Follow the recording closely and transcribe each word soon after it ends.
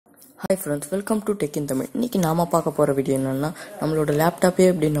Hi friends, welcome to Tech in Tamil. இன்னைக்கு நாம பார்க்க போற வீடியோ என்னன்னா நம்மளோட லேப்டாப்பே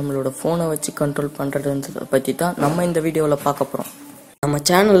எப்படி நம்மளோட போனை வச்சு கண்ட்ரோல் பண்றதுன்றத பத்தி தான் நம்ம இந்த வீடியோல பார்க்க போறோம். நம்ம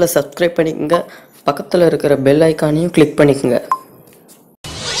சேனலை சப்ஸ்கிரைப் பண்ணிக்கங்க, பக்கத்துல இருக்கிற பெல் ஐகானையும் கிளிக் பண்ணிக்கங்க.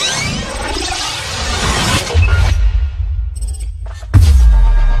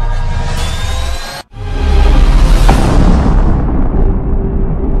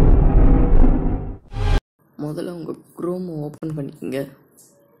 முதல்ல உங்க Chrome ஓபன் பண்ணிக்கங்க.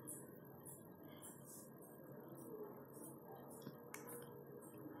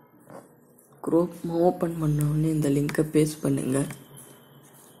 Chrome ஓப்பன் பண்ண உடனே இந்த லிங்கை பேஸ்ட் பண்ணுங்க.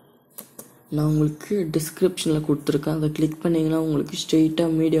 நான் உங்களுக்கு டிஸ்கிரிப்ஷனில் கொடுத்துருக்கேன், அதை கிளிக் பண்ணிங்கன்னா உங்களுக்கு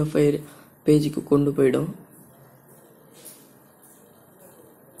ஸ்ட்ரெயிட்டாக மீடியா ஃபைல் பேஜுக்கு கொண்டு போயிடும்.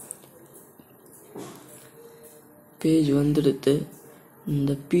 பேஜ் வந்துடுது.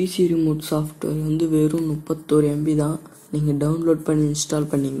 இந்த பிசி ரிமோட் சாஃப்ட்வேர் வந்து வெறும் 31 MB தான். நீங்கள் டவுன்லோட் பண்ணி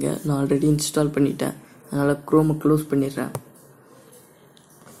இன்ஸ்டால் பண்ணிங்க. நான் ஆல்ரெடி இன்ஸ்டால் பண்ணிட்டேன், அதனால் Chrome க்ளோஸ் பண்ணிடுறேன்.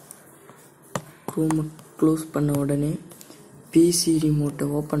 Chrome க்ளோஸ் பண்ண உடனே பிசி ரிமோட்டை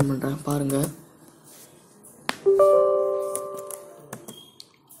ஓப்பன் பண்ணுறேன். பாருங்கள்,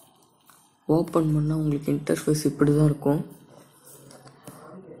 ஓப்பன் பண்ணால் உங்களுக்கு இன்டர்ஃபேஸ் இப்படி தான் இருக்கும்.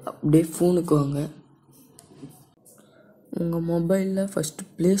 அப்படியே ஃபோனுக்கு வாங்க. உங்கள் மொபைலில் ஃபஸ்ட்டு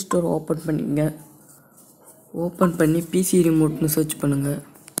ப்ளே ஸ்டோர் ஓப்பன் பண்ணிங்க. ஓப்பன் பண்ணி பிசி ரிமோட்னு சர்ச் பண்ணுங்கள்.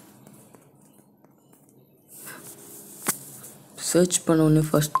 சர்ச் பண்ண உடனே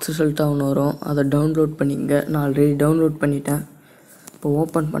ஃபஸ்ட் ரிசல்ட்டாக ஒன்று வரும், அதை டவுன்லோட் பண்ணிங்க. நான் ஆல்ரெடி டவுன்லோட் பண்ணிட்டேன். இப்போ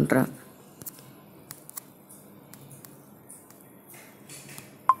ஓப்பன் பண்ணுறேன்.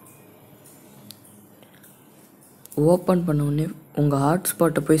 ஓப்பன் பண்ண உடனே உங்கள்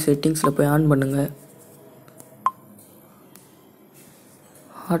ஹாட்ஸ்பாட்டை போய் செட்டிங்ஸில் போய் ஆன் பண்ணுங்கள்.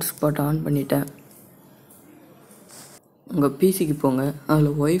 ஹாட்ஸ்பாட் ஆன் பண்ணிட்டேன். உங்கள் பிசிக்கு போங்க,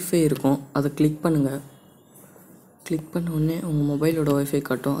 அதில் ஒய்ஃபை இருக்கும், அதை கிளிக் பண்ணுங்கள். கிளிக் பண்ண உடனே உங்கள் மொபைலோட ஒய்ஃபை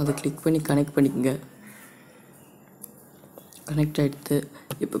காட்டும், அதை கிளிக் பண்ணி கனெக்ட் பண்ணிக்கங்க. கனெக்ட் ஆகிடுது.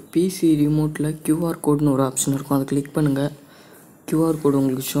 இப்போ பிசி ரிமோட்டில் QR கோடுன்னு ஒரு ஆப்ஷன் இருக்கும், அதை கிளிக் பண்ணுங்கள். QR கோடு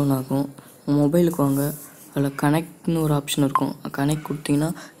உங்களுக்கு ஷோன் ஆகும். உங்கள் மொபைலுக்கு வாங்க, அதில் கனெக்ட்னு ஒரு ஆப்ஷன் இருக்கும், கனெக்ட்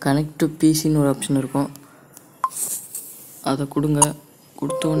கொடுத்தீங்கன்னா கனெக்ட் டு பிசின்னு ஒரு ஆப்ஷன் இருக்கும், அதை கொடுங்க.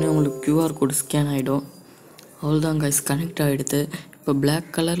 கொடுத்தோடனே உங்களுக்கு QR கோடு ஸ்கேன் ஆகிடும். அவ்வளோதான் கைஸ், கனெக்ட் ஆகிடுது. இப்போ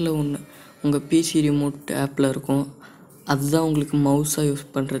பிளாக் கலரில் ஒன்று உங்கள் பிசி ரிமோட் ஆப்பில் இருக்கும், அதுதான் உங்களுக்கு மவுஸாக யூஸ்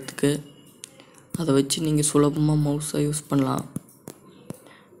பண்ணுறதுக்கு. அதை வச்சு நீங்கள் சுலபமாக மவுஸாக யூஸ் பண்ணலாம்.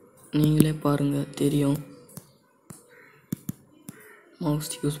 நீங்களே பாருங்கள், தெரியும்.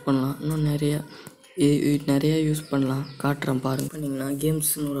 மவுஸ் யூஸ் பண்ணலாம், இன்னும் நிறையா யூஸ் பண்ணலாம், காட்டுறேன் பாருங்கள். பண்ணிங்கன்னா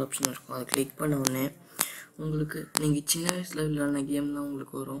கேம்ஸ்னு ஒரு ஆப்ஷன் இருக்கும், அதை கிளிக் பண்ண உடனே உங்களுக்கு நீங்கள் சின்ன வயசில் விளையாடின கேம் தான்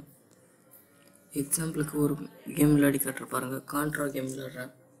உங்களுக்கு வரும். எக்ஸாம்பிளுக்கு ஒரு கேம் விளையாடி காட்டுற பாருங்கள். Contra game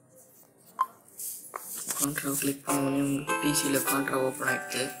விளையாடுறேன். கான்ட்ராவை கிளிக் பண்ண உடனே உங்களுக்கு பிசியில் கான்ட்ரா ஓப்பன்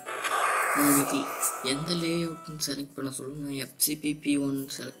ஆகிடுது. உங்களுக்கு எந்த லேஅவுட்னு செலக்ட் பண்ண சொல்லுங்கள். நான் FCPP1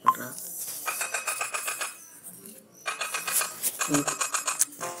 செலக்ட் பண்ணுறேன்.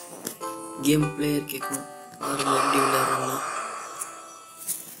 கேம் பிளேயர் கேட்கும், பாருங்கள் எப்படி விளையாடுறாங்க.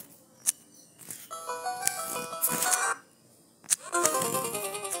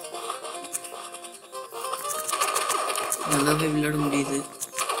 நல்லாவே விளையாட முடியுது.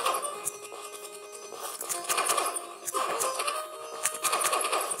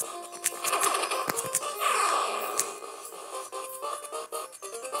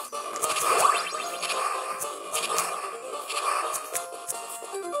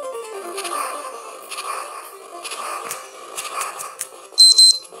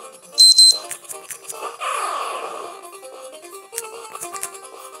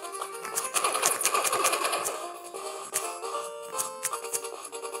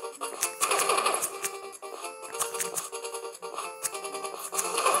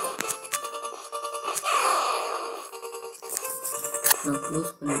 நான்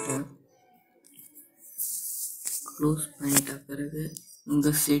க்ளோஸ் பண்ணிட்டேன். க்ளோஸ் பண்ணிட்ட பிறகு இந்த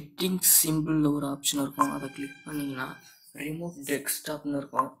செட்டிங்ஸ் சிம்பிளில் ஒரு ஆப்ஷன் இருக்கும், அதை கிளிக் பண்ணிங்கன்னா ரிமோட் டெஸ்க்டாப்னு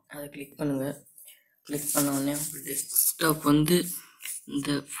இருக்கும், அதை கிளிக் பண்ணுங்கள். கிளிக் பண்ண உடனே உங்கள் டெஸ்க்டாப் வந்து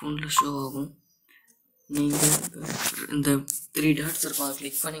இந்த ஃபோனில் ஷோ ஆகும். நீங்கள் இந்த 3 டாட்ஸ் இருக்கும், அதை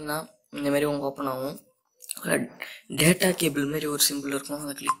கிளிக் பண்ணிங்கன்னா இந்தமாரி உங்கள் ஓப்பன் ஆகும். டேட்டா கேபிள் மாரி ஒரு சிம்பிள் இருக்கும்,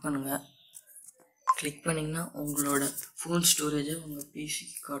 அதை கிளிக் பண்ணுங்கள். கிளிக் பண்ணிங்கன்னா உங்களோட ஃபோன் ஸ்டோரேஜை உங்கள்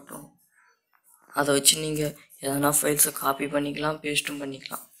பிசிக்கு காட்டும். அதை வச்சு நீங்கள் எதனா ஃபைல்ஸை காப்பி பண்ணிக்கலாம், பேஸ்ட்டும்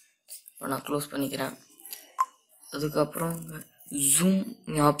பண்ணிக்கலாம். இப்போ நான் க்ளோஸ் பண்ணிக்கிறேன். அதுக்கப்புறம் உங்கள் ஜூம்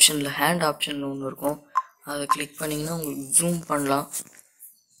ஆப்ஷனில் ஹேண்ட் ஆப்ஷனில் ஒன்று இருக்கும், அதை கிளிக் பண்ணிங்கன்னா உங்களுக்கு ஜூம் பண்ணலாம்.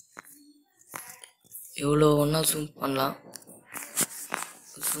 எவ்வளோ ஒன்றா ஜூம் பண்ணலாம்.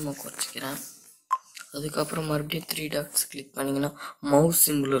 திரும்ப குறைச்சிக்கிறேன். அதுக்கப்புறம் மறுபடியும் 3 டாட்ஸ் கிளிக் பண்ணிங்கன்னா மவுஸ்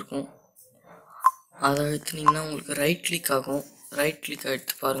சிம்பிள் இருக்கும். அதை அழுத்தினீங்கன்னா உங்களுக்கு ரைட் கிளிக் ஆகும். ரைட் கிளிக்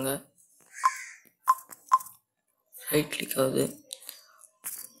எடுத்து பாருங்கள். ரைட் கிளிக் ஆகுது.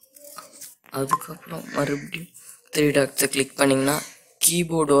 அதுக்கப்புறம் மறுபடியும் 3 டாட்ஸை கிளிக் பண்ணிங்கன்னா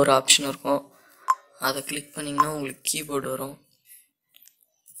கீபோர்டு ஒரு ஆப்ஷன் இருக்கும். அதை கிளிக் பண்ணிங்கன்னா உங்களுக்கு கீபோர்டு வரும்.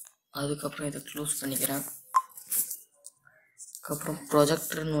 அதுக்கப்புறம் இதை க்ளோஸ் பண்ணிக்கிறேன். அதுக்கப்புறம்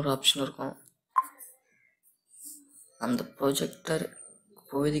ப்ரொஜெக்டர்னு ஒரு ஆப்ஷன் இருக்கும். அந்த ப்ரொஜெக்டர்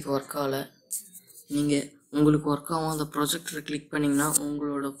இப்போதைக்கு ஒர்க் ஆகலை. நீங்கள் உங்களுக்கு ஒர்க் ஆகும் அந்த ப்ரொஜெக்டரை கிளிக் பண்ணிங்கன்னா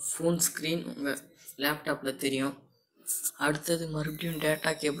உங்களோட ஃபோன் ஸ்க்ரீன் உங்கள் லேப்டாப்பில் தெரியும். அடுத்தது மறுபடியும்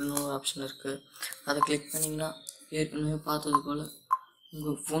டேட்டா கேபிள்னு ஒரு ஆப்ஷன் இருக்குது. அதை கிளிக் பண்ணிங்கன்னா ஏற்கனவே பார்த்தது போல்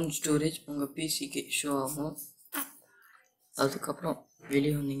உங்கள் ஃபோன் ஸ்டோரேஜ் உங்கள் பிசிக்கு ஷோ ஆகும். அதுக்கப்புறம்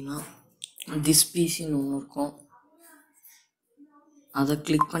வெளியே வந்தீங்கன்னா திஸ் பிசின்னு ஒன்று இருக்கும். அதை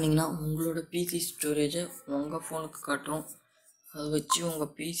கிளிக் பண்ணிங்கன்னா உங்களோட பிசி ஸ்டோரேஜை உங்கள் ஃபோனுக்கு காட்டும். அதை வச்சு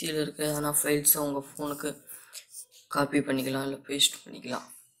உங்கள் பிசியில் இருக்க எதனா ஃபைல்ஸை உங்கள் ஃபோனுக்கு காப்பி பண்ணிக்கலாம், இல்லை பேஸ்ட் பண்ணிக்கலாம்.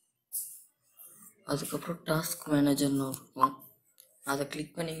 அதுக்கப்புறம் டாஸ்க் மேனேஜர்னு இருக்கும். அதை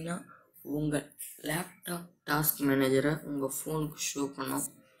கிளிக் பண்ணிங்கன்னா உங்கள் லேப்டாப் டாஸ்க் மேனேஜரை உங்கள் ஃபோனுக்கு ஷோ பண்ணும்.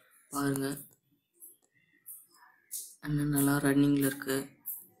 பாருங்கள் என்னென்னலாம் ரன்னிங்கில் இருக்குது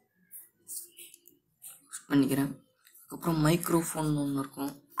பண்ணிக்கிறேன். அதுக்கப்புறம் மைக்ரோஃபோன் ஒன்று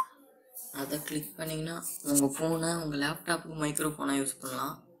இருக்கும். அதை கிளிக் பண்ணிங்கன்னா உங்கள் ஃபோனை உங்கள் லேப்டாப்புக்கு மைக்ரோஃபோனை யூஸ்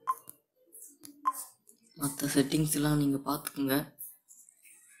பண்ணலாம். மற்ற செட்டிங்ஸ் எல்லாம் நீங்கள் பார்த்துக்குங்க.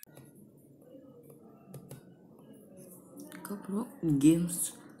 அதுக்கப்புறம்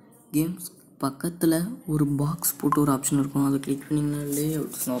கேம்ஸ் பக்கத்தில் ஒரு பாக்ஸ் போட்டு ஒரு ஆப்ஷன் இருக்கும். அதை கிளிக் பண்ணிங்கன்னா லே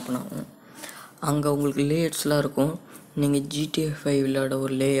அவுட்ஸ் ஓப்பன் ஆகும். அங்கே உங்களுக்கு லே அவுட்ஸ்லாம் இருக்கும். நீங்கள் GTA 5 விளையாட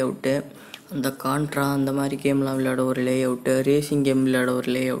ஒரு லே அவுட்டு, அந்த கான்ட்ரா அந்த மாதிரி கேம்லாம் விளையாட ஒரு லே அவுட்டு, ரேசிங் கேம் விளையாட ஒரு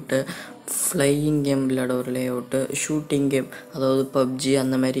லே அவுட்டு, ஃப்ளையிங் கேம் விளையாட ஒரு லே அவுட்டு, ஷூட்டிங் கேம் அதாவது பப்ஜி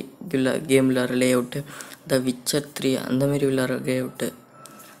அந்த மாதிரி கேம் விளையாடுற லே அவுட்டு, த விச்சர் 3 அந்தமாரி விளையாடுற லே அவுட்டு,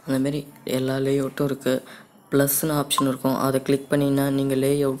 அந்தமாரி எல்லா லே அவுட்டும் இருக்குது. ப்ளஸ்னு ஆப்ஷன் இருக்கும். அதை கிளிக் பண்ணிங்கன்னா நீங்கள் லே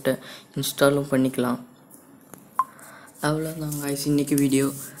அவுட்டை இன்ஸ்டாலும் பண்ணிக்கலாம். அவ்வளோதாங்க guys இன்றைக்கி வீடியோ.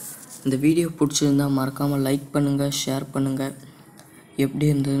 இந்த வீடியோ பிடிச்சிருந்தால் மறக்காமல் லைக் பண்ணுங்கள், ஷேர் பண்ணுங்கள், எப்படி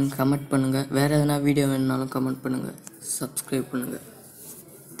இருந்ததுன்னு கமெண்ட் பண்ணுங்கள். வேறு எதனா வீடியோ வேணுனாலும் கமெண்ட் பண்ணுங்கள், சப்ஸ்கிரைப் பண்ணுங்கள்.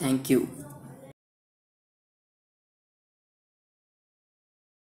 தேங்க்யூ.